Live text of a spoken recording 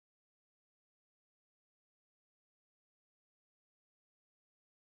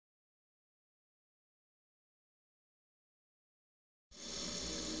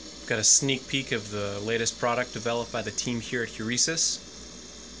Got a sneak peek of the latest product developed by the team here at Heuresis.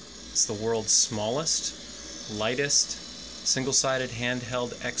 It's the world's smallest, lightest, single-sided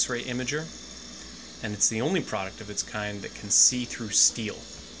handheld X-ray imager, and it's the only product of its kind that can see through steel.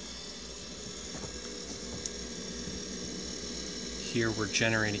 Here we're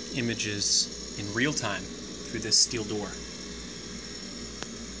generating images in real time through this steel door.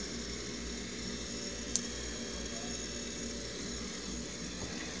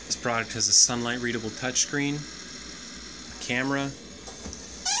 This product has a sunlight-readable touchscreen, a camera,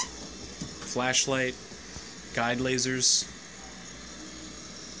 flashlight, guide lasers.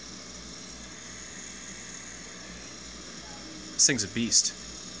 This thing's a beast.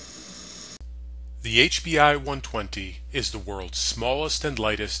 The HBI-120 is the world's smallest and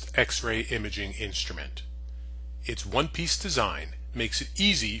lightest X-ray imaging instrument. Its one-piece design makes it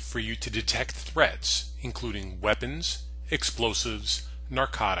easy for you to detect threats, including weapons, explosives,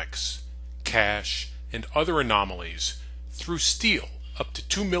 narcotics, cash, and other anomalies, through steel up to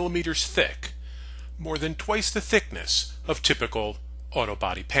 2 millimeters thick, more than twice the thickness of typical auto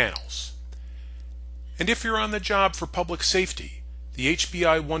body panels. And if you're on the job for public safety, the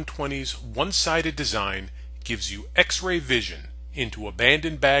HBI-120's one-sided design gives you X-ray vision into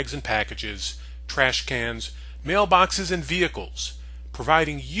abandoned bags and packages, trash cans, mailboxes, and vehicles,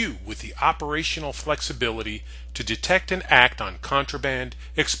 providing you with the operational flexibility to detect and act on contraband,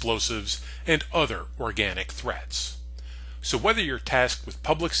 explosives, and other organic threats. So whether you're tasked with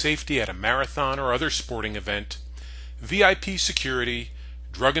public safety at a marathon or other sporting event, VIP security,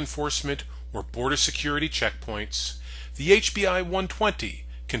 drug enforcement, or border security checkpoints, the HBI-120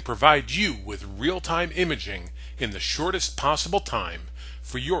 can provide you with real-time imaging in the shortest possible time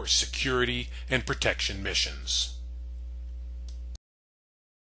for your security and protection missions.